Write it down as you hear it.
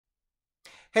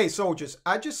Hey, soldiers,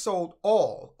 I just sold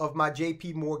all of my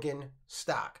JP Morgan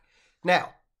stock. Now,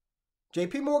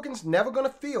 JP Morgan's never going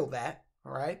to feel that,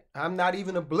 all right? I'm not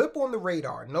even a blip on the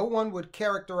radar. No one would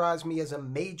characterize me as a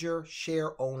major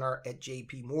share owner at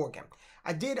JP Morgan.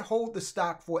 I did hold the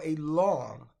stock for a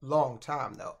long, long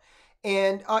time, though,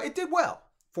 and it did well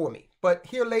for me. But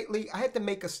here lately, I had to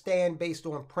make a stand based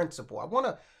on principle. I want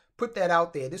to put that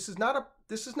out there. This is not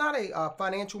a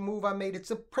financial move I made.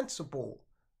 It's a principle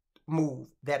move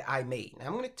that I made. Now,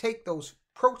 I'm going to take those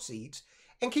proceeds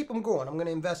and keep them going. I'm going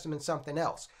to invest them in something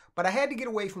else. But I had to get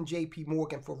away from JP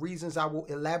Morgan for reasons I will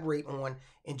elaborate on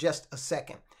in just a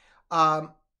second.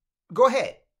 Go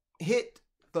ahead, hit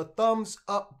the thumbs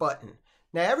up button.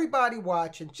 Now, everybody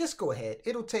watching, just go ahead.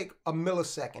 It'll take a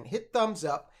millisecond. Hit thumbs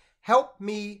up. Help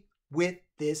me with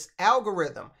this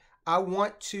algorithm. I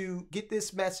want to get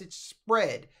this message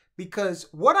spread because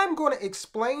what I'm going to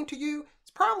explain to you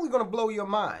is probably going to blow your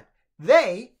mind.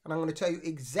 They, and I'm going to tell you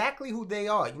exactly who they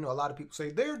are. You know, a lot of people say,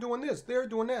 they're doing this, they're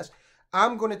doing this.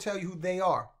 I'm going to tell you who they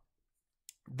are.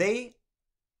 They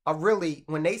are really,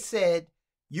 when they said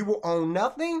you will own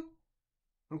nothing,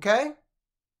 okay,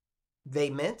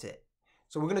 they meant it.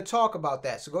 So we're going to talk about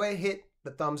that. So go ahead and hit the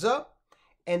thumbs up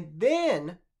and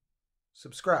then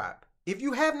subscribe. If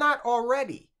you have not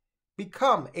already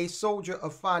become a soldier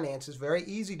of finance, it's very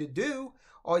easy to do.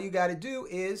 All you got to do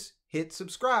is hit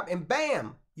subscribe and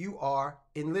bam, you are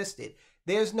enlisted.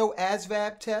 There's no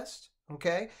ASVAB test,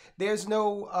 okay? There's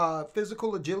no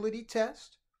physical agility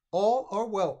test. All are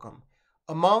welcome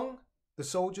among the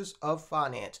soldiers of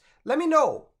finance. Let me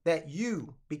know that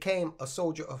you became a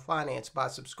soldier of finance by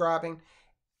subscribing.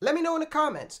 Let me know in the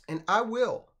comments and I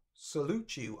will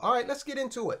salute you. All right, let's get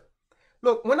into it.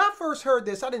 Look, when I first heard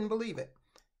this, I didn't believe it.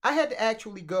 I had to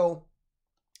actually go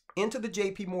into the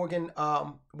JP Morgan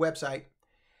website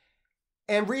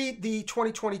and read the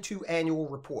 2022 annual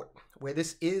report where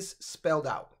this is spelled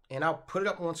out. And I'll put it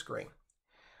up on screen.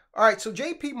 All right, so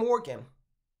JP Morgan,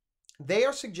 they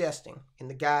are suggesting in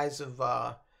the guise of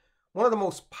one of the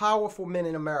most powerful men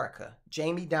in America,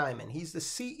 Jamie Dimon. He's the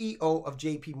CEO of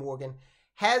JP Morgan,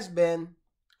 has been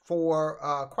for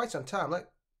quite some time, like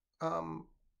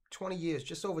 20 years,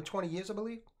 just over 20 years, I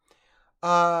believe.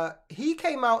 He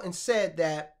came out and said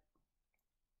that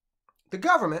the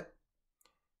government,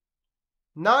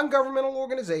 non-governmental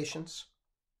organizations,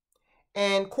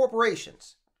 and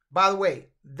corporations, by the way,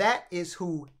 that is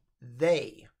who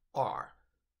they are.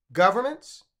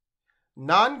 Governments,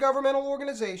 non-governmental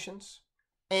organizations,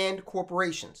 and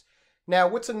corporations. Now,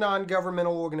 what's a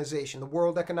non-governmental organization? The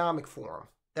World Economic Forum.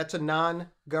 That's a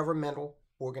non-governmental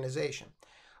organization.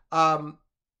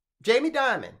 Jamie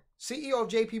Dimon, CEO of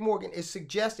JP Morgan, is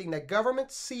suggesting that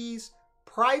government seize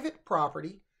private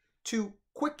property to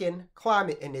quicken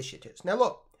climate initiatives. Now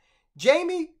look,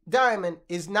 Jamie Dimon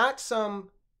is not some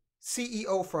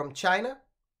CEO from China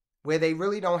where they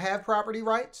really don't have property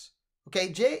rights. Okay,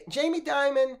 Jamie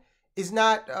Dimon is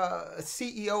not a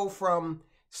CEO from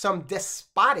some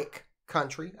despotic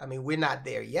country. I mean, we're not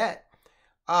there yet.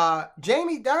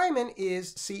 Jamie Dimon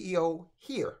is CEO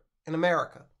here in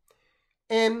America.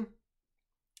 And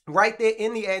right there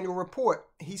in the annual report,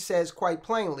 he says quite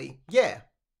plainly, yeah,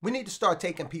 we need to start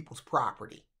taking people's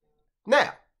property.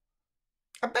 Now,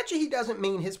 I bet you he doesn't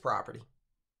mean his property.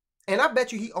 And I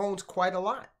bet you he owns quite a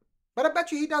lot. But I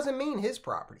bet you he doesn't mean his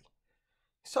property.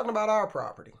 He's talking about our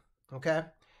property, okay?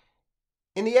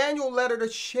 In the annual letter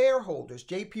to shareholders,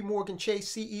 JP Morgan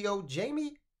Chase CEO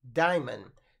Jamie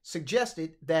Dimon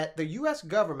suggested that the U.S.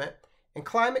 government and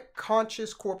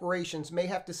climate-conscious corporations may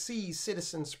have to seize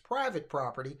citizens' private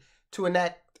property to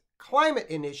enact climate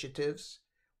initiatives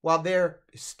while there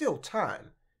is still time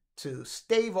to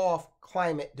stave off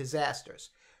climate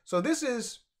disasters. So this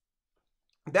is,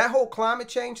 that whole climate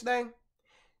change thing,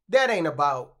 that ain't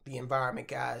about the environment,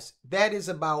 guys. That is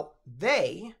about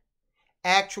they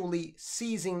actually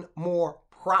seizing more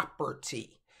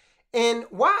property. And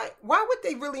why would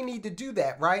they really need to do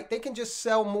that, right? They can just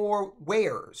sell more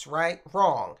wares, right?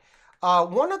 Wrong.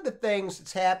 One of the things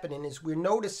that's happening is we're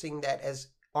noticing that as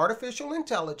artificial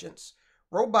intelligence,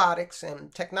 robotics,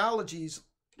 and technologies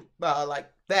like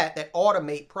that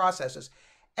automate processes,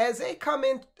 as they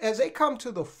come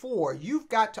to the fore, you've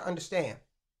got to understand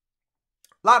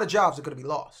a lot of jobs are going to be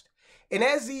lost. And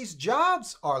as these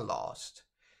jobs are lost,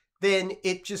 then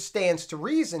it just stands to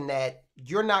reason that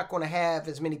you're not going to have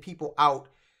as many people out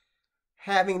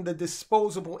having the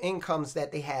disposable incomes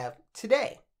that they have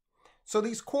today. So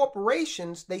these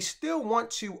corporations, they still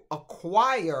want to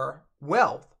acquire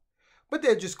wealth, but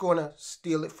they're just going to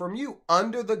steal it from you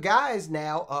under the guise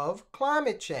now of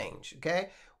climate change, okay?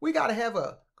 We got to have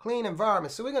a clean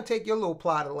environment, so we're going to take your little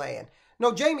plot of land.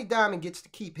 No, Jamie Dimon gets to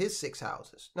keep his 6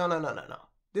 houses. No.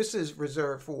 This is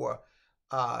reserved for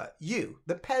you,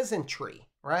 the peasantry,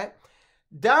 right?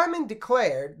 Dimon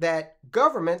declared that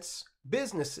governments,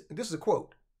 business, this is a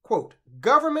quote,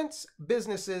 governments,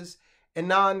 businesses, and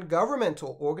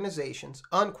non-governmental organizations,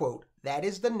 unquote, that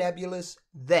is the nebulous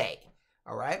they,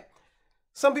 all right?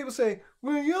 Some people say,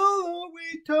 well, y'all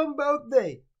always talking about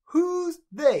they. Who's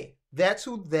they? That's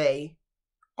who they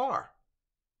are.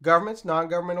 Governments,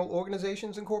 non-governmental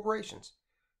organizations, and corporations.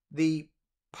 The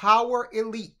power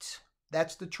elite,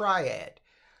 that's the triad.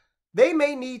 They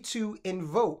may need to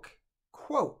invoke,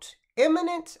 quote,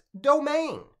 eminent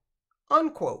domain,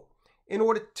 unquote, in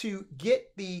order to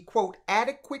get the, quote,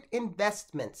 adequate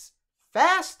investments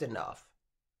fast enough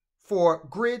for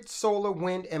grid, solar,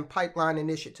 wind, and pipeline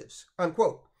initiatives,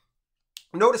 unquote.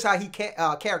 Notice how he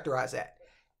characterized that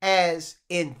as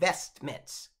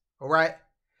investments, all right?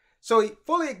 So he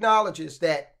fully acknowledges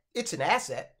that it's an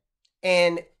asset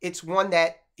and it's one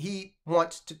that he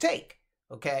wants to take,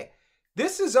 okay?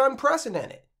 This is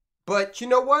unprecedented, but you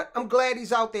know what? I'm glad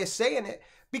he's out there saying it,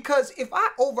 because if I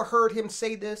overheard him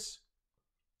say this,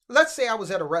 let's say I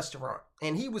was at a restaurant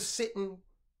and he was sitting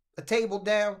a table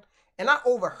down and I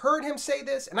overheard him say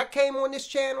this and I came on this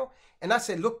channel and I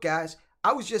said, look guys,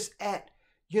 I was just at,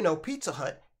 Pizza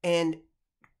Hut and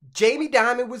Jamie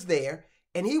Dimon was there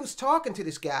and he was talking to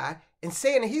this guy and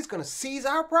saying that he's going to seize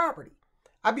our property.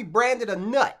 I'd be branded a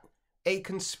nut, a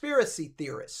conspiracy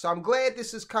theorist. So I'm glad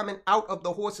this is coming out of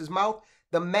the horse's mouth.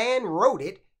 The man wrote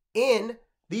it in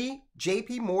the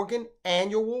JP Morgan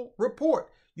annual report.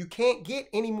 You can't get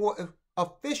any more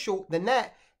official than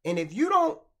that. And if you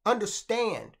don't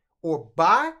understand or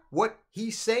buy what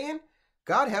he's saying,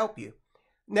 God help you.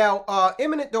 Now,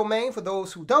 eminent domain, for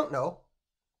those who don't know,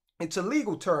 it's a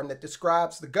legal term that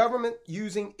describes the government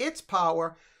using its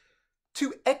power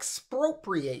to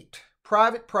expropriate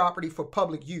private property for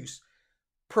public use,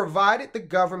 provided the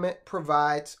government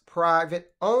provides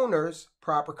private owners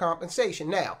proper compensation.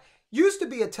 Now, used to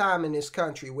be a time in this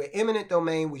country where eminent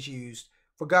domain was used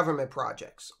for government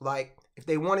projects, like if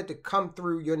they wanted to come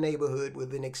through your neighborhood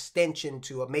with an extension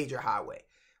to a major highway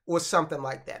or something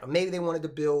like that. Or maybe they wanted to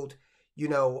build,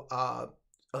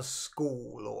 a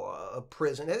school or a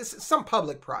prison. It's some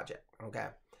public project, okay?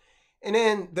 And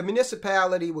then the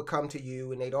municipality would come to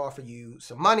you and they'd offer you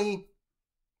some money.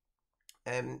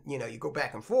 And, you go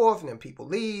back and forth and then people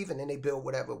leave and then they build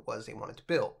whatever it was they wanted to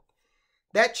build.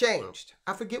 That changed.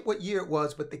 I forget what year it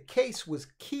was, but the case was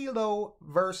Kelo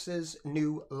versus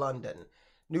New London.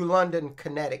 New London,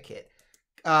 Connecticut.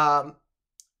 Kelo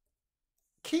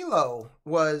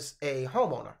was a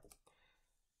homeowner,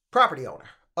 property owner,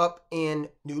 up in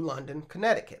New London,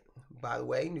 Connecticut. By the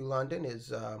way, New London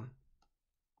is where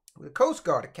the Coast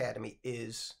Guard Academy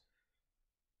is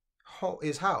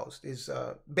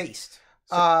based.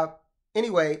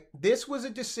 Anyway, this was a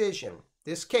decision.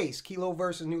 This case, Kelo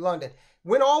versus New London,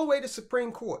 went all the way to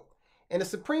Supreme Court. And the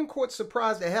Supreme Court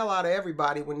surprised the hell out of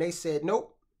everybody when they said,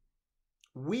 nope,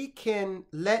 we can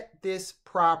let this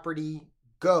property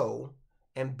go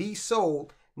and be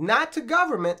sold, not to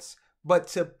governments, but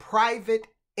to private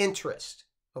interest,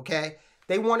 okay?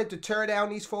 They wanted to tear down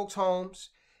these folks' homes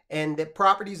and the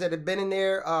properties that had been in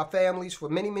their families for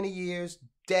many, many years,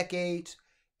 decades,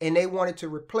 and they wanted to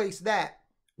replace that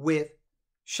with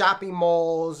shopping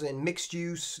malls and mixed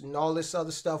use and all this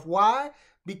other stuff. Why?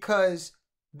 Because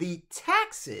the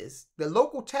taxes, the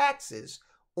local taxes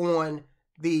on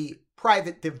the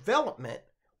private development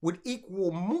would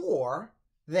equal more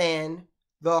than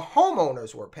the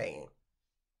homeowners were paying.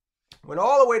 Went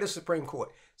all the way to Supreme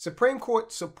Court. Supreme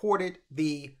Court supported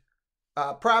the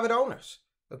private owners,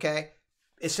 okay?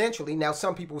 Essentially, now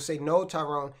some people will say, no,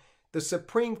 Tyrone, the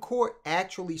Supreme Court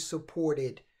actually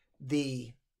supported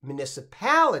the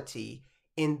municipality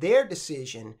in their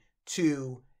decision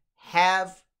to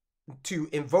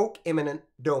invoke eminent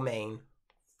domain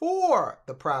for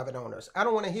the private owners. I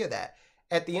don't want to hear that.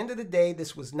 At the end of the day,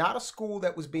 this was not a school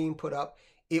that was being put up.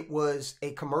 It was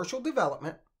a commercial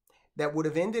development that would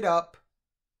have ended up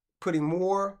putting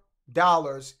more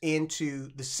dollars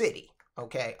into the city,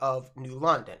 okay, of New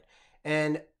London.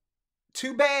 And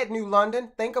too bad, New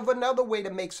London. Think of another way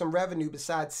to make some revenue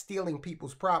besides stealing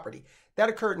people's property. That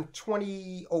occurred in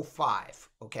 2005,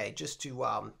 okay, just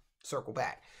to circle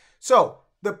back. So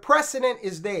the precedent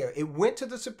is there. It went to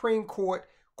the Supreme Court.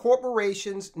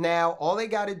 Corporations now, all they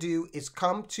got to do is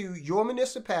come to your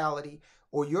municipality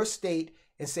or your state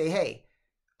and say, hey,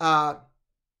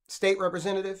 state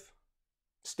representative,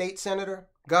 state senator,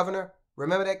 governor,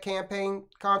 remember that campaign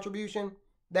contribution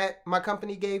that my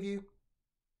company gave you,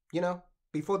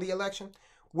 before the election?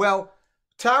 Well,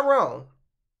 Tyrone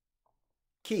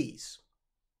Keys.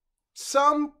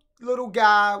 Some little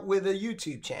guy with a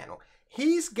YouTube channel.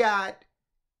 He's got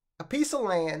a piece of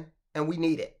land and we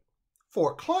need it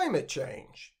for climate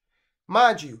change.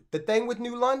 Mind you, the thing with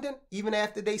New London, even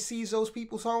after they seized those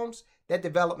people's homes, that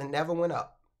development never went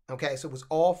up. Okay, so it was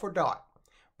all for dark.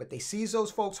 But they seized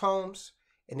those folks' homes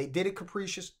and they did it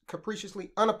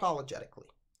capriciously, unapologetically.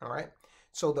 All right,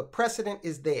 so the precedent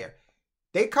is there.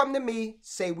 They come to me,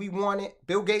 say we want it.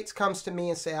 Bill Gates comes to me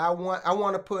and say, I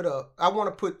want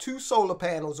to put 2 solar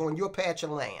panels on your patch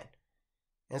of land.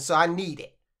 And so I need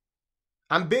it.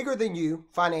 I'm bigger than you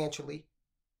financially,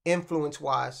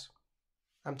 influence-wise.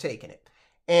 I'm taking it.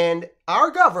 And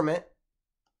our government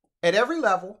at every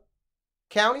level,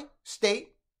 county, state,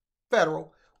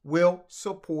 federal, will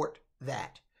support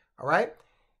that. All right?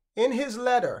 In his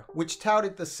letter, which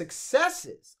touted the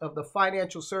successes of the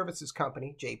financial services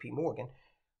company, JP Morgan,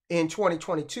 in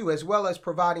 2022, as well as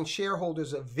providing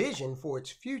shareholders a vision for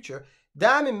its future,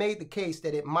 Dimon made the case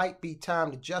that it might be time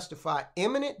to justify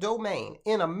eminent domain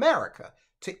in America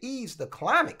to ease the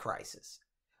climate crisis.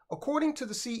 According to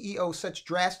the CEO, such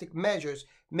drastic measures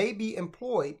may be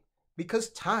employed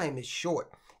because time is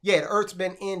short. Yeah, the earth's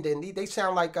been ending. They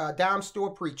sound like dime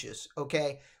store preachers,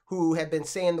 okay, who have been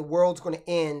saying the world's going to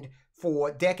end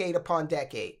for decade upon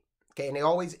decade, okay, and they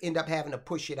always end up having to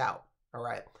push it out, all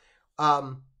right.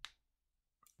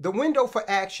 The window for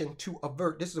action to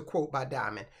avert, this is a quote by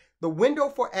Dimon, the window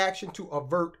for action to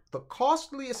avert the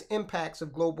costliest impacts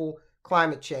of global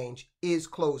climate change is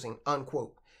closing,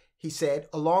 unquote. He said,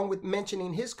 along with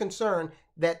mentioning his concern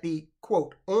that the,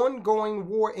 quote, ongoing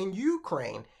war in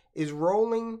Ukraine is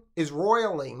roiling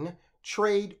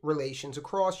trade relations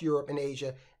across Europe and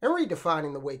Asia and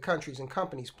redefining the way countries and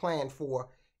companies plan for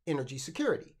energy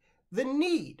security. The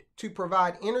need to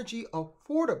provide energy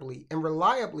affordably and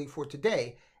reliably for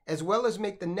today, as well as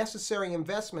make the necessary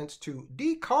investments to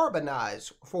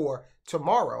decarbonize for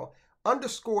tomorrow,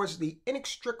 underscores the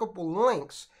inextricable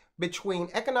links between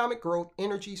economic growth,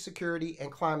 energy security,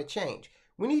 and climate change.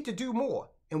 We need to do more,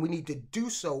 and we need to do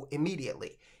so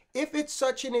immediately. If it's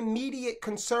such an immediate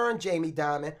concern, Jamie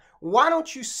Dimon, why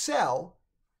don't you sell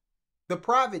the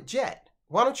private jet?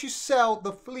 Why don't you sell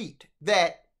the fleet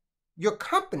that your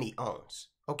company owns,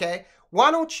 okay?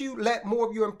 Why don't you let more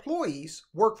of your employees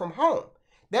work from home?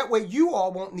 That way you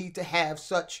all won't need to have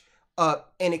such an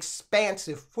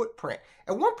expansive footprint.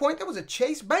 At one point, there was a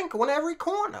Chase Bank on every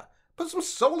corner. Put some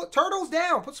solar, turtles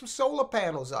down, put some solar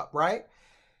panels up, right?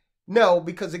 No,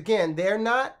 because again, they're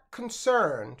not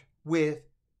concerned with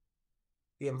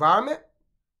the environment,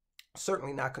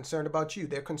 certainly not concerned about you.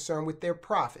 They're concerned with their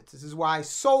profits. This is why I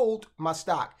sold my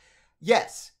stock.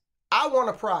 Yes, I want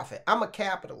a profit. I'm a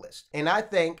capitalist. And I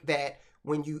think that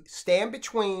when you stand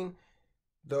between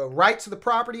the rights of the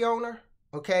property owner,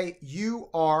 okay, you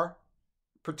are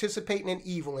participating in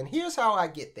evil. And here's how I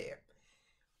get there.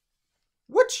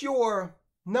 What's your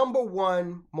number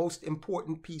one most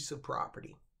important piece of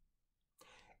property?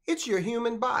 It's your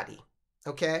human body,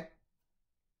 okay?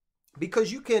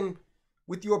 Because you can,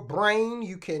 with your brain,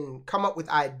 you can come up with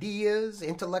ideas,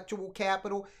 intellectual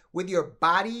capital. With your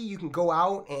body, you can go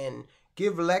out and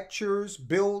give lectures,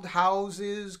 build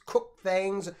houses, cook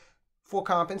things for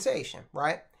compensation,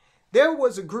 right? There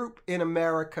was a group in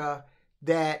America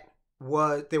that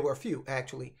was, there were a few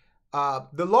actually,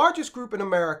 the largest group in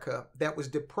America that was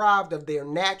deprived of their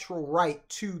natural right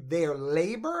to their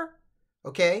labor,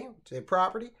 okay, to their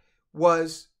property,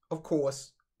 was, of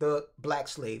course, the black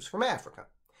slaves from Africa.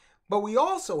 But we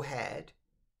also had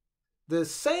the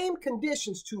same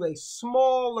conditions to a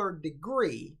smaller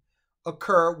degree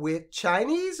occur with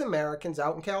Chinese Americans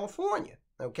out in California,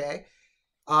 okay?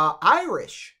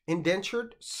 Irish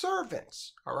indentured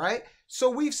servants, all right? So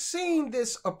we've seen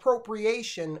this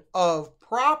appropriation of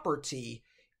property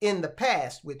in the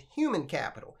past with human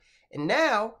capital. And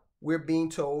now we're being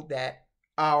told that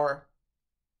our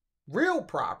real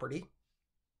property,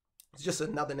 it's just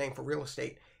another name for real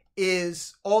estate,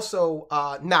 is also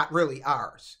not really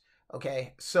ours,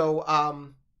 okay? So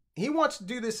he wants to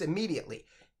do this immediately.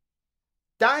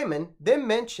 Dimon then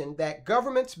mentioned that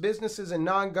governments, businesses, and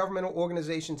non-governmental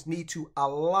organizations need to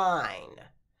align.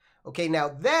 Okay, now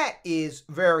that is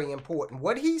very important.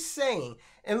 What he's saying,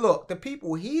 and look, the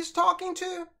people he's talking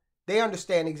to, they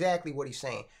understand exactly what he's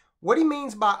saying. What he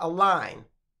means by align,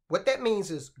 what that means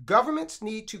is governments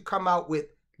need to come out with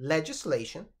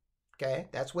legislation, okay?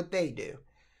 That's what they do.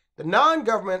 The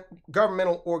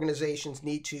non-governmental organizations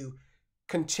need to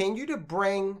continue to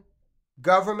bring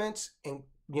governments and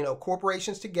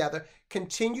corporations together,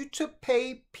 continue to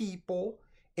pay people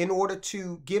in order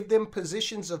to give them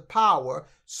positions of power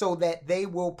so that they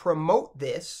will promote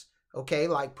this, okay?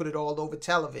 Like put it all over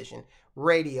television,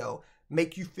 radio,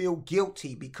 make you feel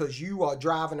guilty because you are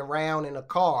driving around in a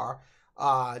car.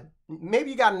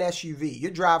 Maybe you got an SUV.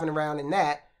 You're driving around in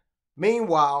that.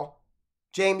 Meanwhile,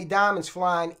 Jamie Dimon's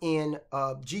flying in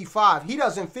a G5. He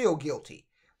doesn't feel guilty,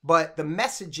 but the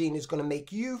messaging is going to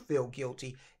make you feel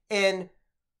guilty. And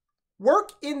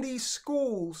work in these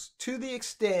schools to the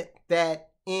extent that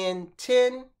in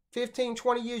 10, 15,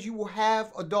 20 years, you will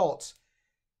have adults.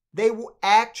 They will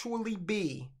actually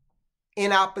be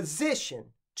in opposition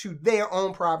to their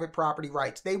own private property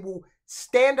rights. They will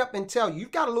stand up and tell you,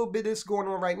 you've got a little bit of this going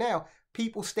on right now.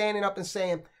 People standing up and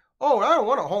saying, oh, I don't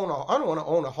want to own a home. I don't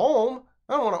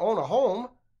want to own a home.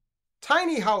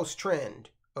 Tiny house trend,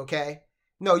 okay?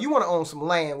 No, you want to own some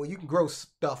land where you can grow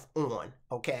stuff on,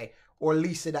 okay? Or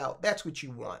lease it out. That's what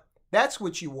you want. That's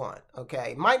what you want,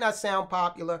 okay? It might not sound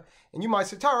popular, and you might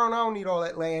say, Tyrone, I don't need all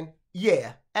that land.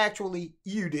 Yeah, actually,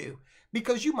 you do.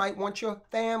 Because you might want your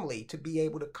family to be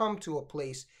able to come to a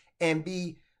place and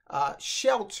be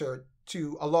sheltered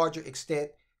to a larger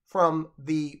extent from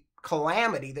the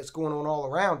calamity that's going on all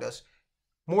around us,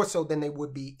 more so than they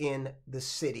would be in the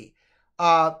city.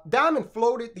 Dimon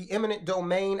floated the eminent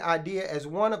domain idea as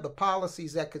one of the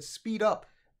policies that could speed up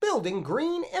building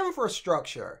green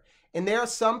infrastructure. And there are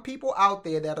some people out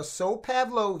there that are so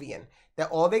Pavlovian that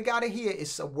all they got to hear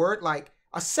is a word like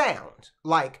a sound,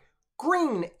 like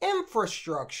green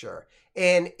infrastructure,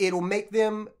 and it'll make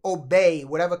them obey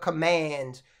whatever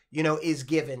command, is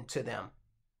given to them.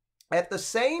 At the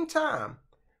same time,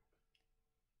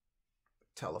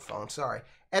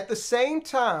 at the same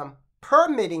time,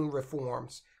 permitting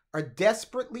reforms are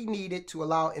desperately needed to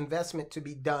allow investment to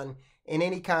be done in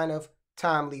any kind of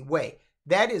timely way.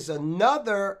 That is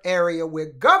another area where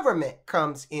government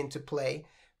comes into play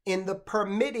in the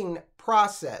permitting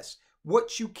process.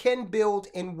 What you can build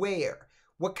and where,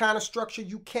 what kind of structure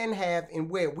you can have and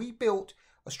where. We built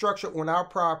a structure on our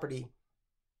property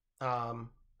a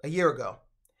year ago,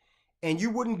 and you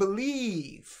wouldn't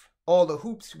believe all the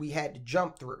hoops we had to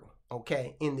jump through,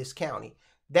 okay, in this county.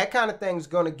 That kind of thing's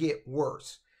going to get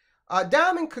worse.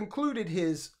 Dimon concluded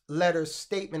his letter's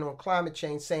statement on climate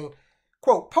change saying,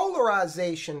 quote,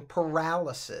 polarization,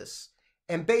 paralysis,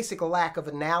 and basic lack of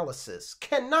analysis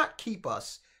cannot keep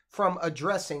us from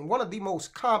addressing one of the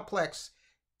most complex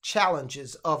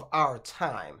challenges of our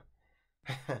time.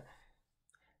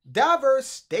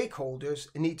 Diverse stakeholders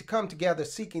need to come together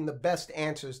seeking the best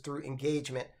answers through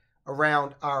engagement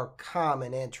around our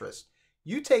common interest.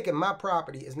 You taking my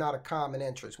property is not a common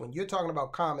interest. When you're talking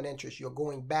about common interest, you're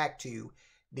going back to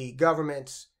the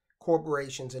governments,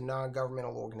 corporations, and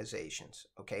non-governmental organizations,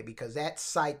 okay? Because that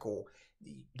cycle,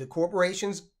 the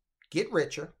corporations get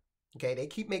richer, okay? They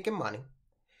keep making money,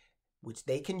 which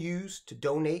they can use to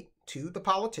donate to the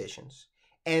politicians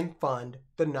and fund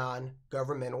the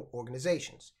non-governmental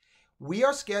organizations. We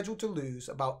are scheduled to lose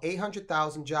about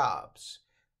 800,000 jobs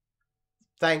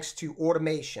thanks to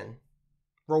automation,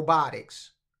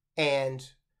 robotics, and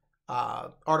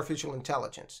artificial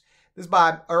intelligence. This is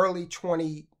by early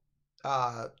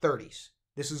 2030s.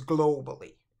 This is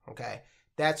globally, okay?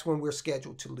 That's when we're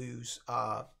scheduled to lose,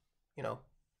 to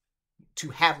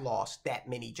have lost that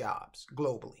many jobs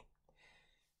globally.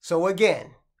 So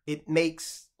again, it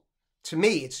makes, to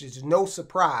me, it's just no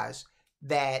surprise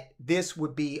that this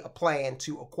would be a plan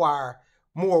to acquire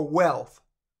more wealth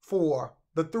for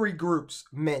the three groups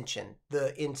mentioned,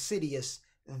 the insidious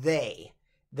they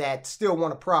that still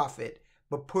want to profit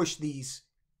but push these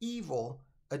evil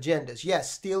agendas.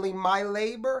 Yes, stealing my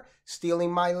labor,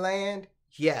 stealing my land,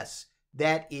 yes,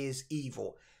 that is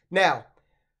evil. Now,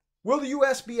 will the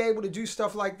U.S. be able to do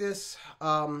stuff like this?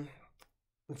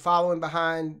 Following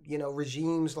behind,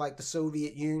 regimes like the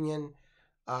Soviet Union,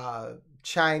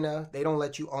 China, they don't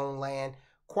let you own land.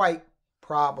 Quite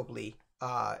probably,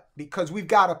 because we've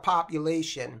got a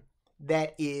population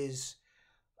that is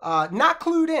not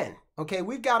clued in. Okay,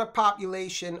 we've got a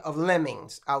population of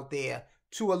lemmings out there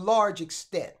to a large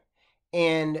extent,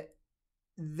 and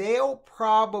they'll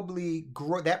probably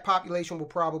grow. That population will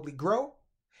probably grow,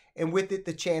 and with it,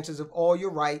 the chances of all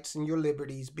your rights and your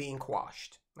liberties being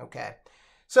quashed. Okay.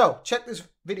 So check this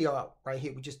video out right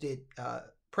here. We just did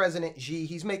President Xi.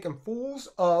 He's making fools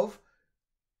of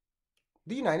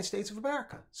the United States of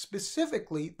America,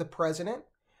 specifically the President,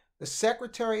 the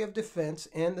Secretary of Defense,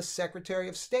 and the Secretary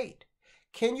of State.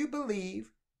 Can you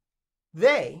believe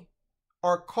they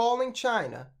are calling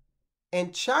China,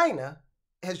 and China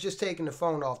has just taken the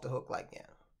phone off the hook like that?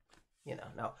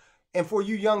 No. And for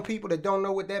you young people that don't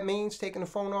know what that means, taking the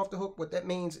phone off the hook, what that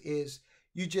means is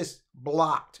you just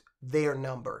blocked their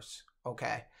numbers,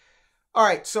 okay? All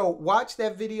right, so watch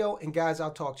that video, and guys,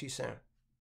 I'll talk to you soon.